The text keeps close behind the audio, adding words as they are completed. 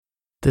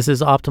This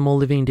is Optimal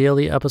Living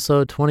Daily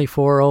episode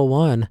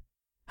 2401,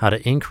 How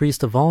to Increase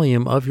the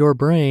Volume of Your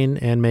Brain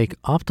and Make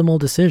Optimal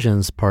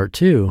Decisions, Part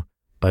 2,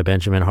 by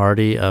Benjamin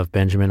Hardy of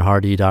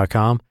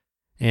benjaminhardy.com.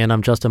 And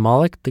I'm Justin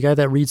Malik, the guy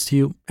that reads to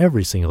you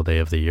every single day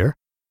of the year.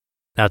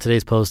 Now,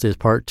 today's post is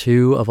part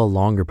 2 of a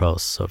longer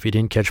post. So if you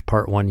didn't catch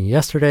part 1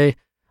 yesterday,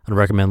 I'd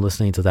recommend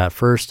listening to that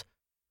first.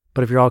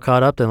 But if you're all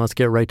caught up, then let's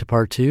get right to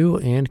part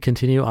 2 and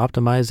continue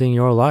optimizing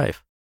your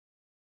life.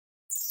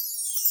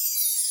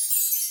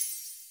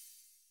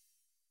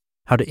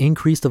 How to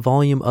Increase the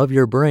Volume of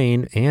Your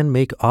Brain and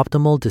Make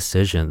Optimal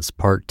Decisions,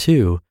 Part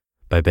 2,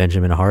 by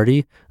Benjamin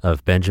Hardy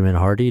of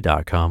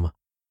benjaminhardy.com.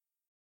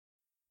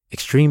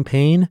 Extreme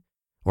pain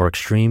or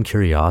extreme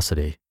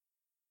curiosity?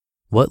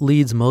 What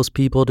leads most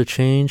people to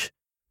change?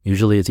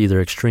 Usually it's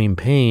either extreme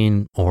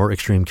pain or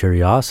extreme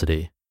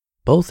curiosity.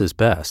 Both is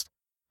best.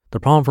 The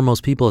problem for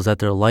most people is that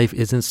their life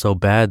isn't so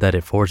bad that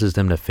it forces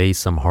them to face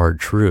some hard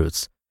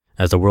truths.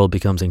 As the world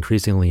becomes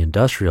increasingly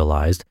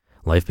industrialized,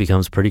 life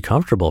becomes pretty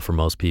comfortable for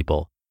most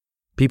people.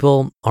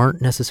 People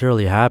aren't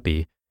necessarily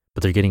happy,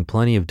 but they're getting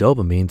plenty of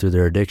dopamine through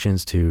their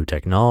addictions to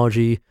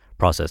technology,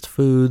 processed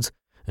foods,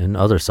 and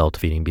other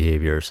self-defeating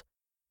behaviors.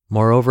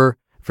 Moreover,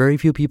 very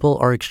few people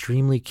are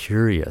extremely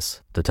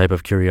curious, the type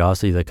of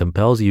curiosity that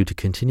compels you to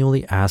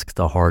continually ask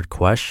the hard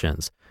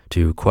questions,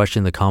 to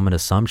question the common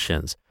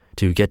assumptions,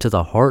 to get to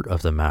the heart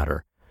of the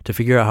matter, to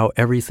figure out how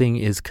everything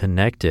is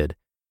connected,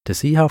 to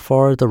see how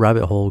far the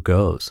rabbit hole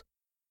goes.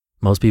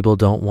 Most people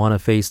don't want to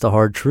face the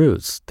hard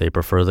truths. They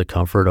prefer the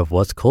comfort of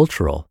what's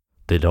cultural.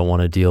 They don't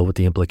want to deal with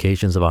the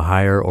implications of a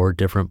higher or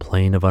different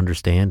plane of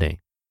understanding.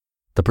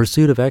 The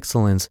pursuit of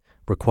excellence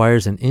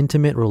requires an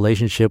intimate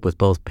relationship with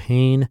both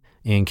pain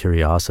and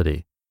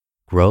curiosity.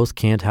 Growth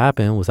can't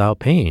happen without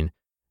pain,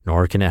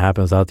 nor can it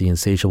happen without the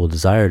insatiable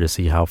desire to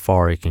see how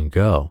far it can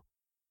go.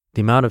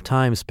 The amount of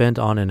time spent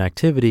on an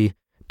activity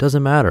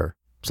doesn't matter.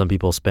 Some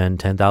people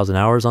spend 10,000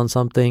 hours on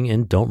something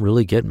and don't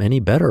really get any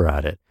better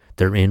at it.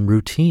 They're in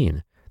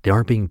routine. They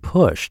aren't being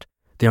pushed.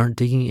 They aren't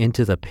digging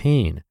into the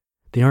pain.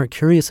 They aren't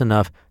curious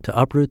enough to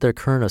uproot their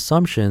current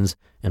assumptions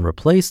and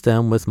replace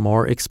them with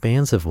more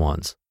expansive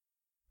ones.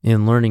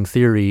 In learning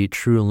theory,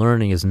 true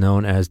learning is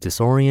known as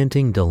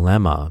disorienting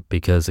dilemma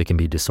because it can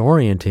be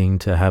disorienting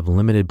to have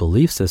limited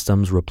belief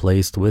systems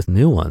replaced with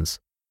new ones.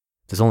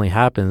 This only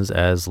happens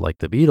as, like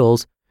the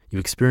Beatles, you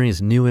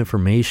experience new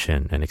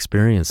information and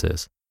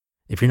experiences.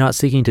 If you're not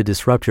seeking to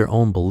disrupt your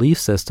own belief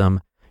system,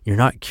 you're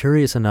not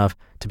curious enough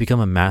to become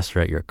a master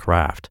at your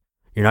craft.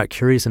 You're not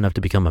curious enough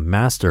to become a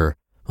master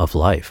of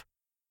life.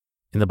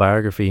 In the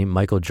biography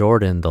Michael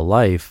Jordan, The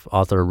Life,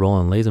 author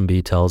Roland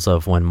Lazenby tells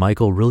of when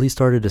Michael really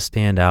started to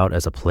stand out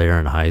as a player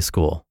in high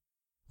school.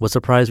 What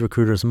surprised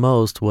recruiters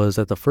most was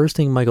that the first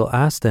thing Michael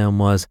asked them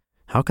was,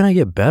 how can I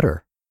get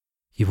better?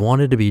 He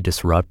wanted to be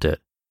disrupted.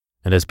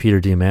 And as Peter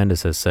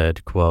Diamandis has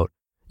said, quote,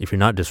 if you're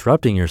not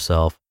disrupting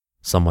yourself,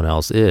 someone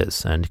else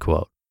is, end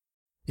quote.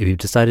 If you've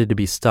decided to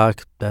be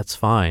stuck, that's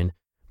fine,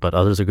 but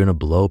others are going to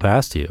blow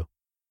past you.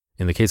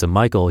 In the case of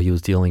Michael, he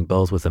was dealing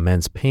both with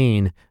immense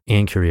pain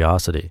and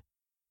curiosity.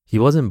 He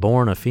wasn't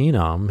born a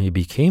phenom, he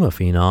became a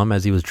phenom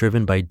as he was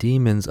driven by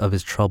demons of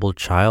his troubled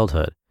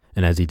childhood,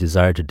 and as he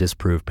desired to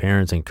disprove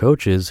parents and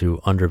coaches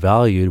who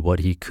undervalued what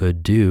he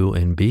could do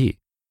and be.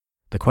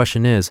 The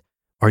question is,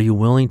 are you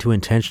willing to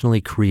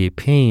intentionally create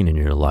pain in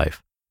your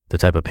life, the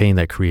type of pain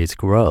that creates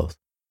growth?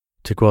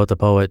 To quote the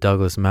poet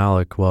Douglas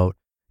Malloch, quote,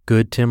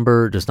 good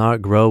timber does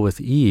not grow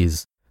with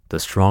ease. The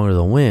stronger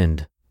the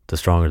wind, the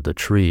stronger the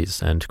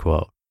trees, end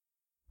quote.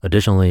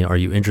 Additionally, are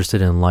you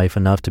interested in life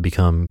enough to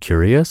become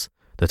curious?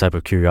 The type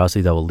of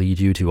curiosity that will lead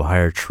you to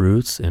higher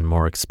truths and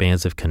more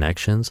expansive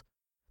connections?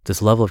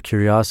 This level of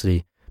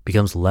curiosity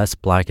becomes less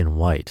black and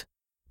white.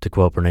 To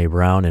quote Brené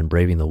Brown in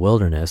Braving the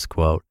Wilderness,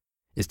 quote,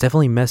 it's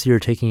definitely messier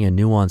taking a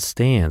nuanced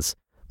stance,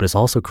 but it's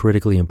also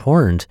critically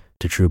important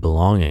to true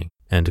belonging,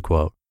 end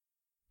quote.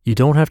 You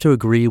don't have to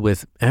agree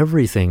with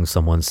everything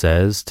someone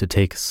says to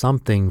take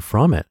something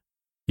from it.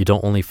 You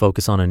don't only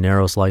focus on a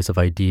narrow slice of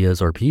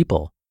ideas or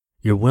people.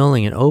 You're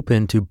willing and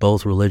open to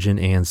both religion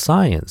and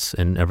science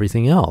and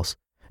everything else,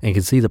 and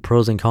can see the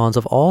pros and cons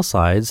of all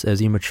sides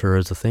as you mature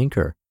as a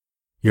thinker.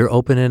 You're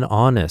open and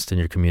honest in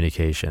your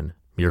communication.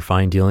 You're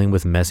fine dealing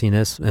with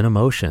messiness and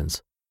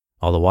emotions.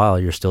 All the while,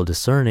 you're still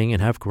discerning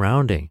and have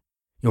grounding.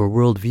 Your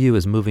worldview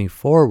is moving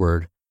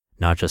forward,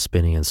 not just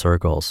spinning in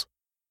circles.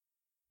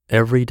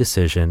 Every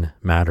decision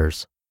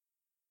matters.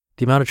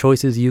 The amount of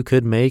choices you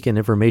could make and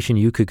information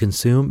you could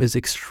consume is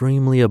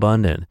extremely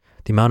abundant.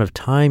 The amount of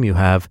time you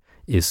have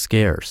is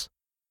scarce.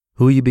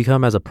 Who you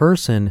become as a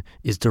person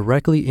is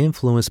directly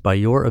influenced by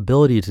your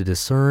ability to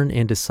discern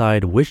and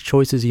decide which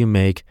choices you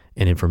make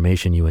and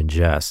information you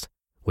ingest.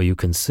 What you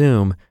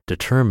consume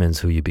determines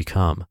who you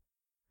become.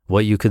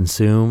 What you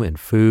consume in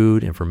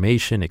food,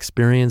 information,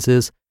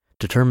 experiences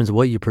determines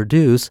what you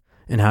produce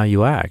and how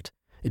you act.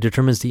 It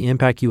determines the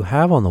impact you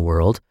have on the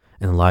world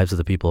and the lives of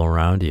the people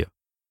around you.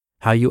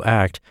 How you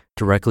act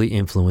directly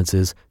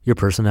influences your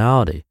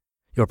personality.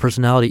 Your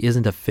personality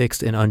isn't a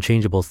fixed and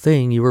unchangeable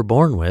thing you were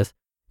born with.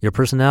 Your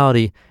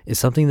personality is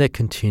something that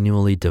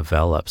continually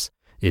develops.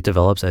 It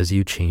develops as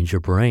you change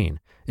your brain.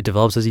 It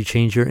develops as you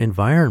change your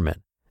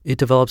environment. It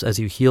develops as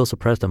you heal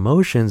suppressed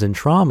emotions and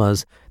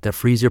traumas that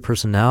freeze your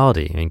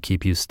personality and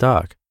keep you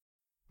stuck.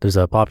 There's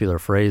a popular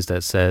phrase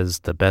that says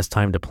the best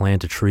time to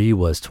plant a tree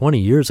was 20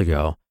 years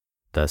ago.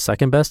 The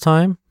second best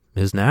time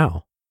is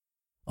now.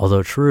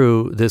 Although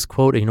true, this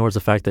quote ignores the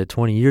fact that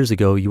 20 years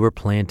ago you were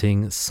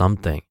planting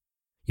something.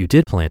 You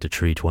did plant a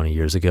tree 20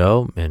 years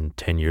ago, and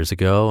 10 years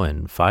ago,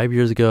 and 5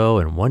 years ago,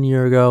 and 1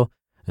 year ago,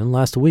 and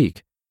last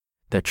week.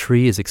 That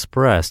tree is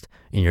expressed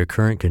in your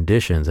current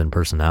conditions and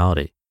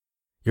personality.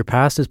 Your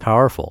past is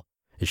powerful.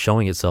 It's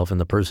showing itself in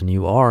the person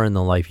you are and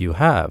the life you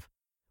have.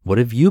 What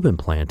have you been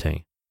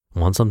planting?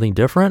 Want something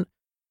different?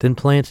 Then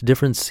plant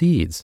different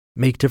seeds.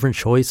 Make different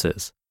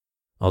choices.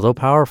 Although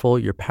powerful,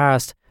 your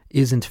past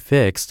isn't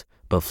fixed,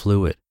 but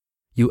fluid.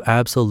 You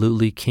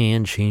absolutely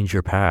can change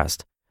your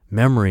past.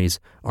 Memories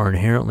are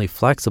inherently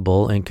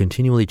flexible and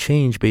continually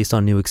change based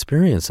on new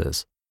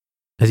experiences.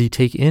 As you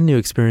take in new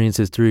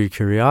experiences through your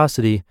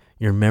curiosity,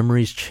 your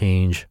memories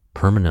change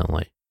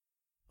permanently.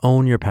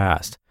 Own your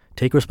past.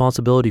 Take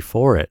responsibility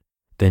for it.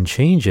 Then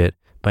change it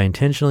by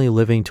intentionally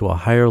living to a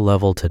higher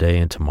level today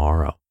and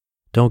tomorrow.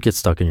 Don't get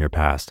stuck in your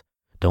past.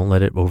 Don't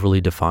let it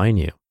overly define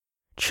you.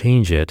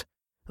 Change it.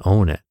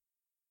 Own it.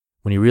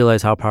 When you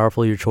realize how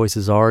powerful your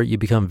choices are, you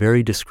become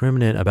very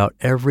discriminate about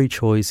every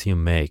choice you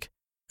make.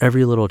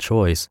 Every little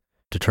choice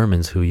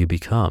determines who you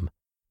become.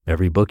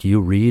 Every book you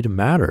read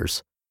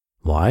matters.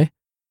 Why?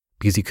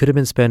 Because you could have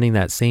been spending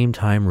that same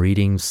time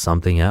reading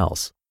something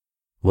else.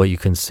 What you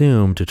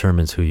consume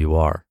determines who you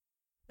are.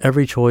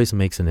 Every choice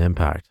makes an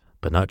impact,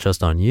 but not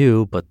just on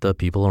you, but the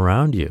people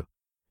around you.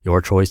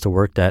 Your choice to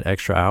work that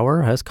extra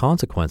hour has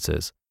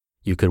consequences.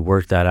 You could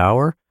work that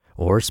hour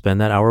or spend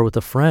that hour with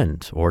a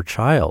friend or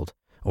child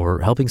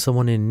or helping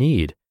someone in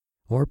need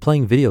or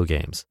playing video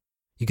games.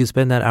 You could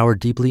spend that hour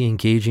deeply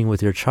engaging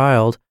with your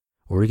child,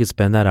 or you could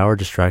spend that hour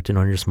distracted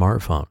on your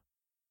smartphone.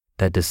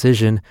 That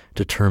decision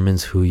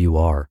determines who you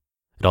are.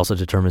 It also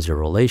determines your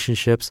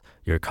relationships,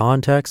 your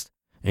context,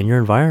 and your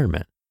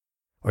environment.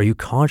 Are you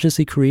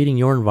consciously creating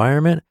your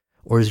environment,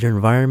 or is your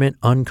environment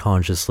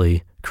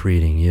unconsciously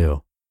creating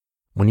you?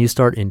 When you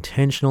start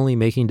intentionally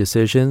making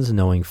decisions,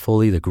 knowing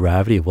fully the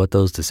gravity of what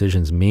those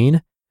decisions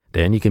mean,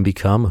 then you can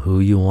become who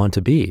you want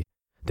to be.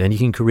 Then you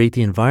can create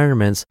the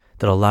environments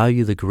that allow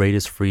you the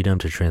greatest freedom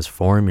to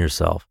transform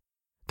yourself.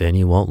 Then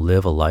you won't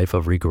live a life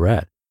of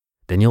regret.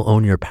 Then you'll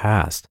own your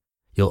past.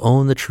 You'll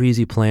own the trees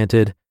you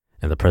planted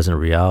and the present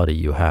reality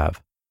you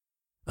have.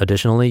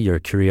 Additionally, your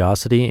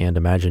curiosity and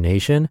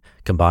imagination,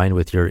 combined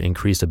with your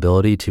increased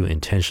ability to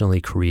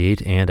intentionally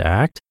create and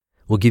act,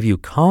 will give you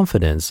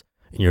confidence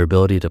in your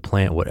ability to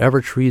plant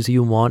whatever trees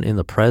you want in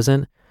the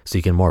present so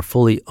you can more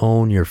fully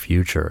own your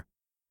future.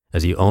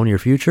 As you own your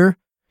future,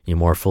 you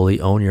more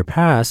fully own your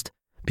past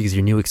because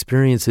your new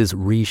experiences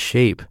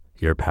reshape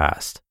your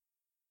past.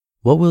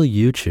 What will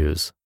you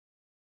choose?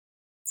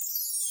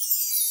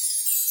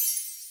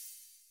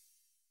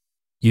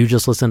 You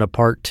just listened to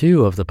part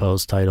 2 of the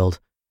post titled,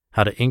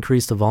 How to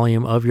Increase the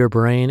Volume of Your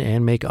Brain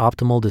and Make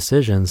Optimal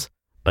Decisions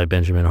by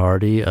Benjamin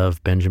Hardy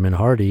of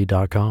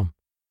benjaminhardy.com.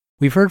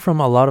 We've heard from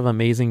a lot of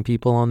amazing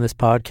people on this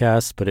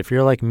podcast, but if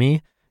you're like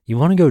me, you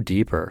want to go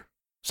deeper.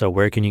 So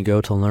where can you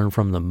go to learn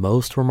from the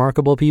most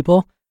remarkable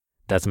people?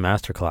 That's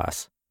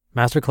Masterclass.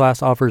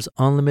 Masterclass offers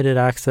unlimited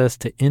access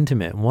to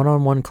intimate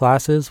one-on-one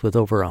classes with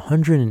over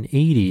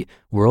 180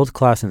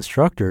 world-class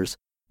instructors,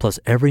 plus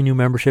every new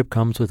membership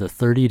comes with a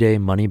 30-day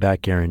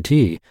money-back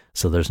guarantee,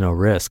 so there's no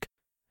risk.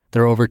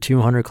 There are over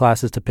 200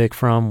 classes to pick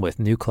from, with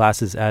new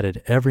classes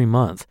added every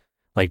month,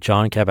 like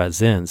Jon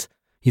Kabat-Zinn's.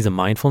 He's a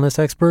mindfulness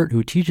expert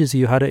who teaches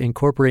you how to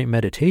incorporate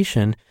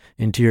meditation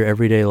into your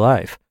everyday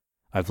life.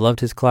 I've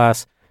loved his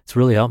class. It's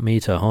really helped me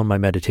to hone my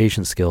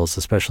meditation skills,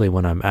 especially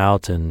when I'm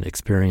out and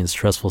experience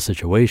stressful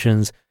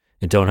situations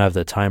and don't have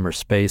the time or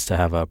space to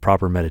have a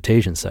proper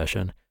meditation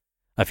session.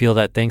 I feel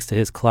that thanks to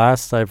his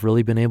class, I've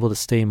really been able to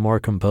stay more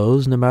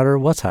composed no matter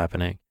what's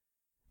happening.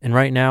 And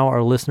right now,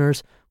 our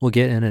listeners will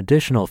get an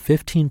additional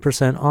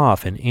 15%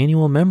 off an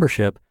annual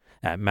membership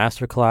at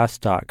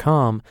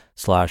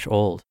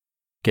masterclass.com/old.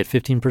 Get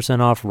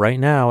 15% off right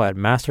now at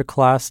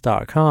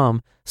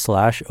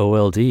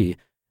masterclass.com/OLD,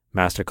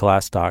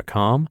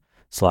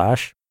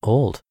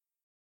 masterclass.com/old.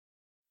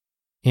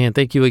 And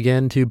thank you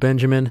again to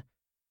Benjamin.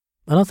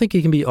 I don't think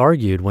it can be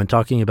argued when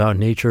talking about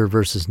nature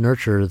versus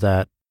nurture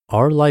that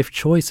our life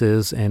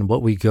choices and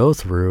what we go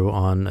through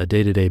on a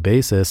day-to-day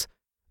basis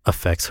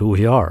affects who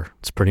we are.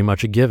 It's pretty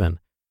much a given.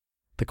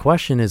 The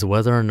question is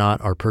whether or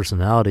not our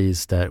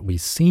personalities that we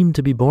seem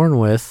to be born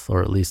with,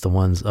 or at least the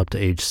ones up to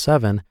age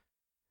 7,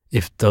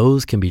 if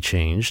those can be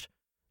changed,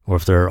 or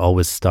if they're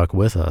always stuck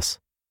with us.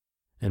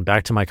 And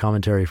back to my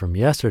commentary from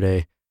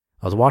yesterday,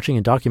 I was watching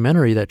a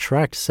documentary that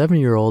tracked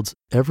 7-year-olds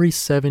every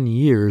 7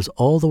 years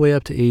all the way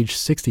up to age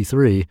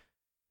 63.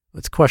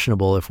 It's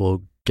questionable if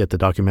we'll get the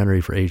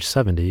documentary for age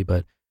 70,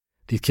 but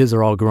these kids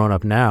are all grown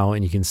up now,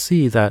 and you can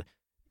see that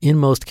in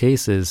most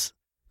cases,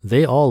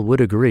 they all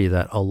would agree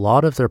that a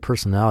lot of their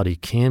personality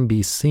can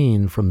be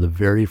seen from the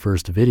very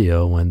first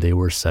video when they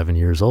were 7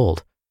 years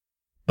old.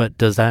 But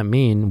does that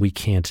mean we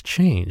can't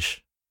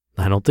change?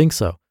 I don't think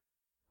so.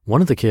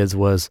 One of the kids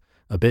was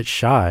a bit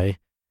shy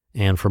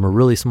and from a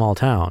really small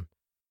town.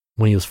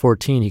 When he was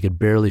 14, he could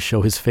barely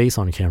show his face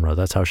on camera.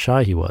 That's how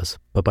shy he was.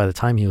 But by the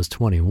time he was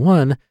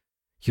 21,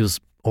 he was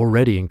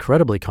already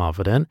incredibly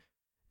confident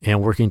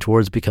and working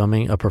towards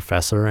becoming a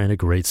professor and a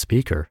great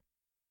speaker.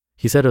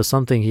 He said it was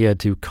something he had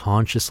to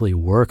consciously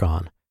work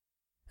on.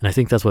 And I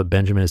think that's what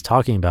Benjamin is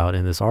talking about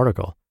in this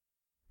article.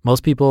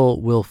 Most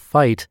people will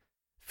fight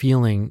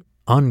feeling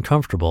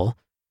uncomfortable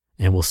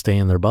and will stay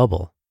in their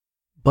bubble.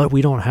 But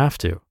we don't have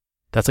to.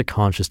 That's a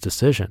conscious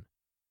decision.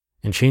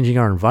 And changing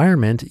our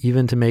environment,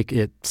 even to make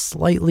it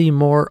slightly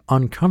more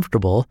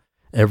uncomfortable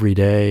every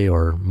day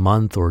or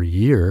month or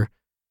year,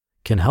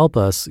 can help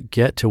us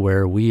get to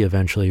where we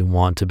eventually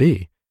want to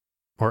be.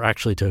 Or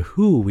actually to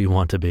who we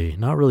want to be,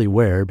 not really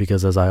where,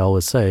 because as I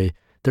always say,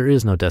 there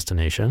is no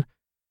destination.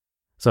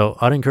 So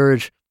I'd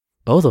encourage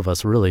both of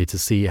us really to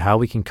see how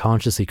we can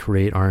consciously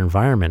create our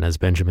environment, as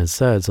Benjamin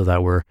said, so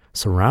that we're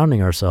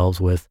surrounding ourselves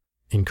with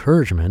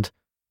encouragement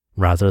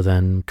rather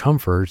than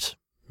comfort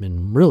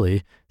and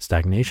really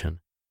stagnation.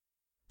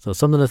 So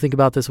something to think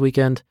about this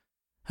weekend.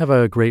 Have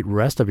a great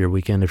rest of your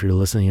weekend if you're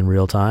listening in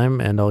real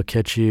time, and I'll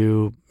catch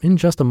you in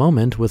just a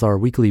moment with our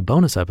weekly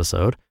bonus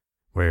episode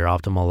where your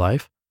optimal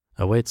life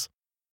awaits.